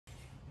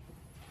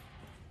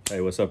Hey,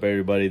 what's up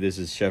everybody? This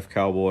is Chef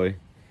Cowboy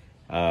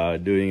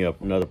doing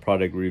another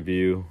product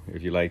review.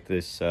 If you like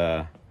this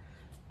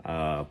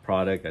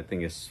product, I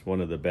think it's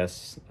one of the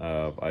best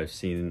I've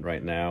seen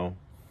right now.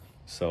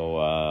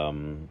 So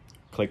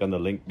click on the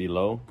link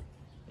below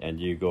and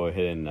you go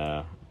ahead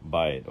and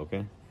buy it,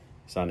 okay?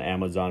 It's on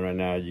Amazon right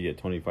now. You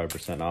get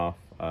 25% off.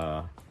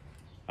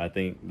 I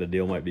think the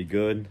deal might be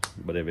good,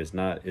 but if it's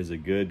not, it's a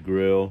good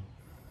grill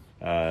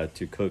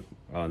to cook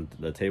on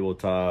the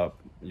tabletop.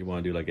 You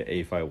want to do like an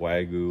A5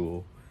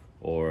 Wagyu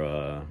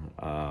or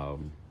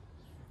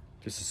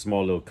just a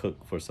small little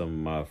cook for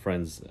some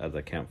friends at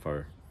the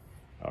campfire.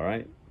 All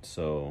right,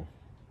 so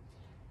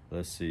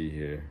let's see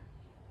here.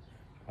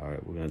 All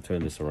right, we're gonna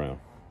turn this around.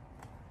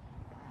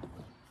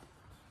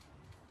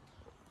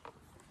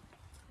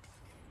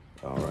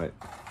 All right,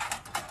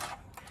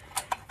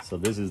 so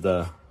this is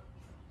the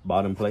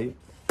bottom plate.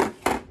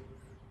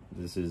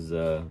 This is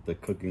the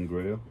cooking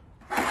grill.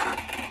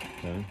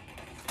 Okay.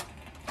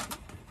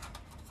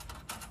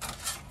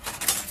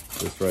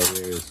 This right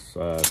here is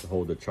to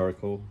hold the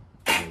charcoal.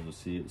 You'll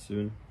see it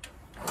soon.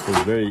 So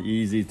it's very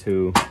easy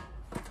to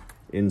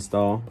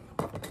install.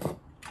 It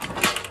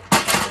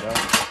up.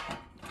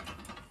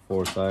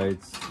 4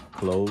 sides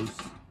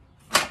closed.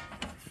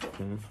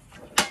 Okay.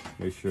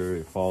 Make sure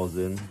it falls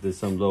in. There's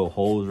some little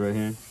holes right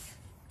here.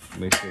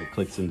 Make sure it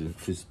clicks into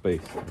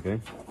space. Okay.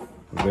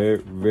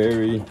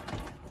 Very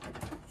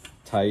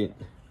tight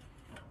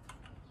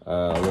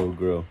little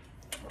grill,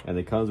 and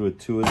it comes with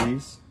 2 of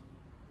these.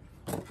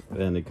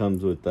 And it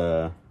comes with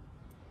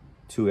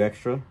 2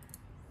 extra.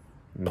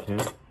 Okay.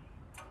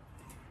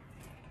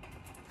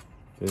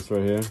 This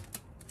right here,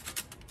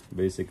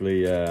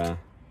 basically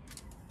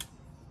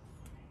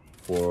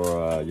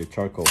for your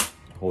charcoal,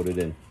 hold it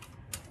in.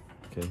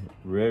 Okay,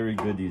 very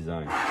good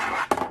design.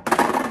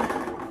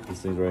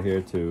 This thing's right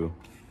here to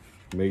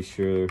make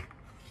sure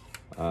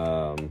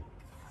the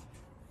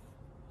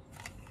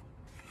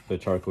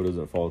charcoal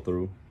doesn't fall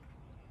through.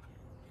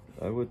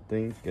 I would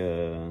think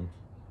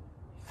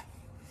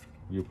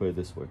you put it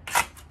this way.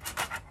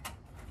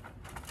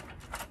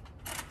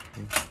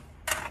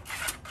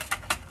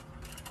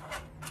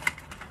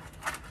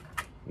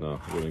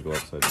 No, we're gonna go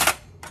upside down.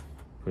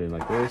 Put it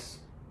like this,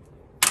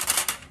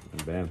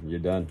 and bam, you're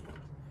done.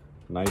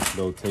 Nice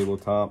little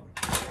tabletop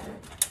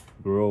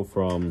grill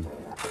from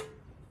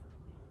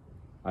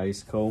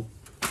Iceco.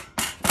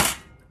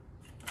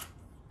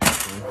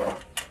 Okay.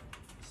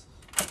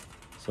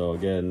 So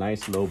again,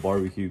 nice little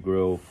barbecue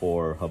grill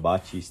for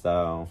hibachi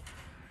style.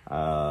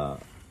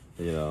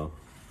 You know,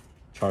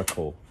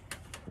 charcoal.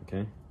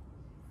 Okay,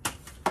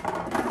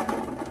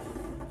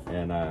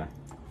 and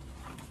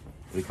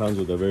it comes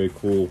with a very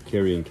cool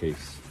carrying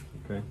case.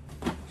 Okay,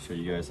 show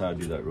you guys how to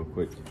do that real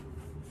quick.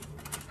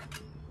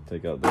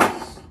 Take out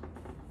this,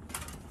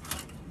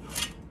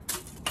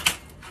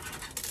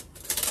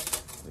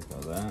 take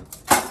out that,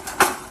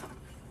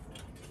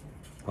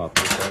 pop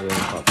this side in,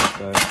 pop this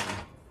side in.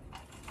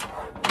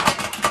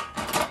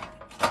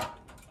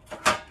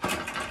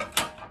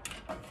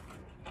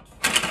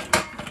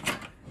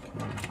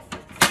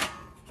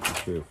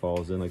 Sure it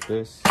falls in like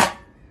this.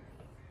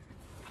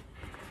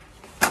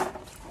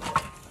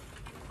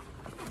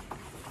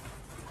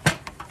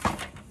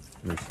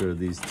 Make sure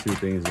these 2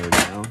 things are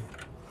down.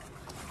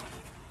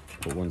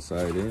 Put one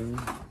side in.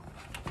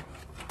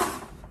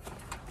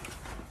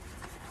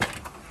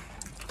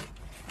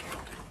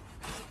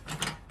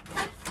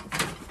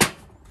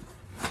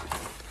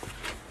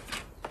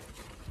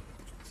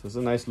 So it's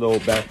a nice little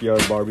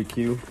backyard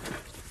barbecue.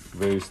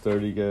 Very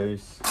sturdy,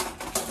 guys.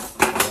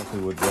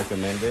 Definitely would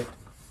recommend it.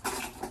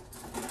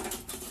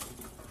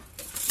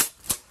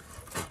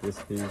 This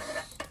piece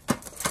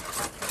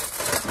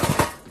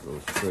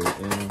goes straight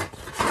in.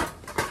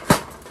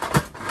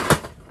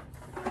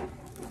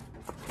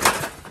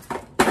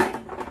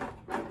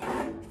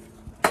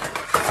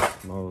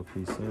 Smaller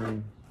piece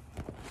in.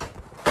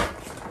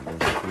 And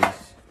this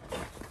piece.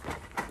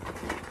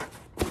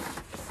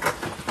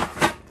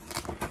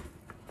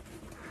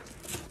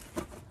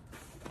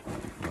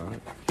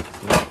 Alright.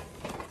 So,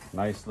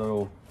 nice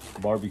little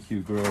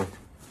barbecue grill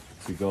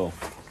to go.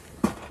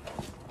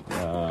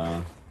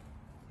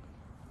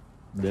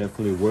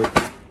 Definitely worth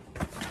it.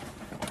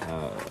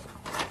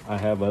 I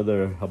have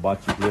other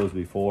hibachi grills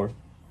before,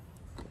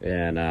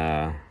 and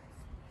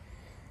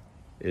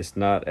it's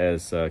not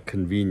as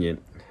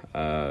convenient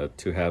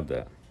to have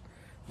that.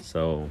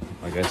 So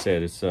like I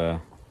said, it's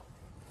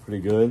pretty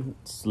good,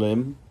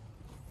 slim,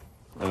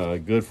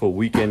 good for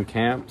weekend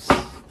camps.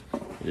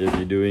 If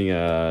you're doing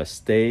a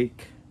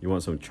steak, you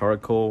want some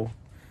charcoal,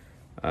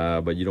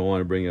 but you don't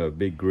want to bring a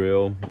big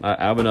grill.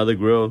 I have another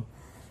grill,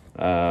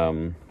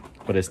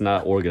 but it's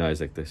not organized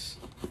like this.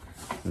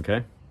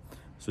 Okay,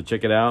 so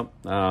check it out.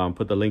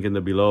 Put the link in the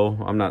below.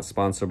 I'm not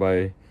sponsored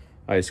by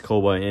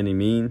Iceco by any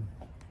mean,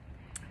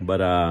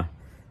 but I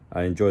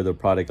enjoy the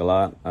product a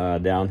lot.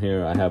 Down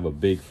here I have a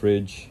big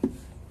fridge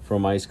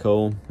from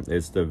Iceco.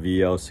 It's the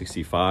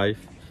VL65.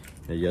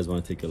 Hey, you guys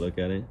want to take a look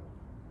at it?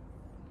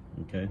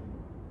 Okay,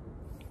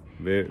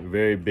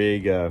 very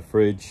big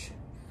fridge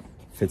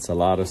Fits a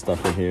lot of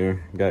stuff in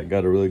here.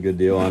 Got a really good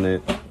deal on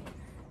it.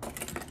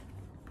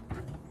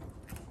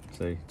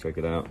 See, check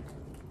it out.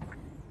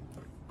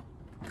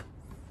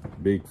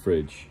 Big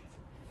fridge.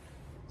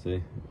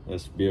 See,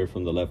 that's beer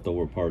from the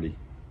leftover party.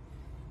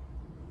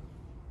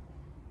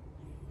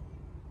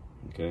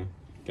 Okay,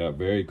 got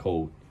very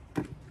cold.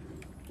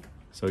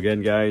 So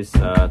again, guys,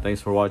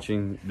 thanks for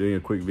watching. Doing a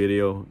quick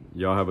video.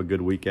 Y'all have a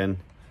good weekend.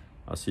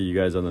 I'll see you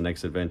guys on the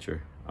next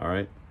adventure. All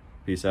right,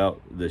 peace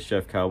out. The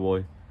Chef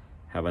Cowboy.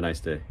 Have a nice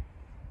day.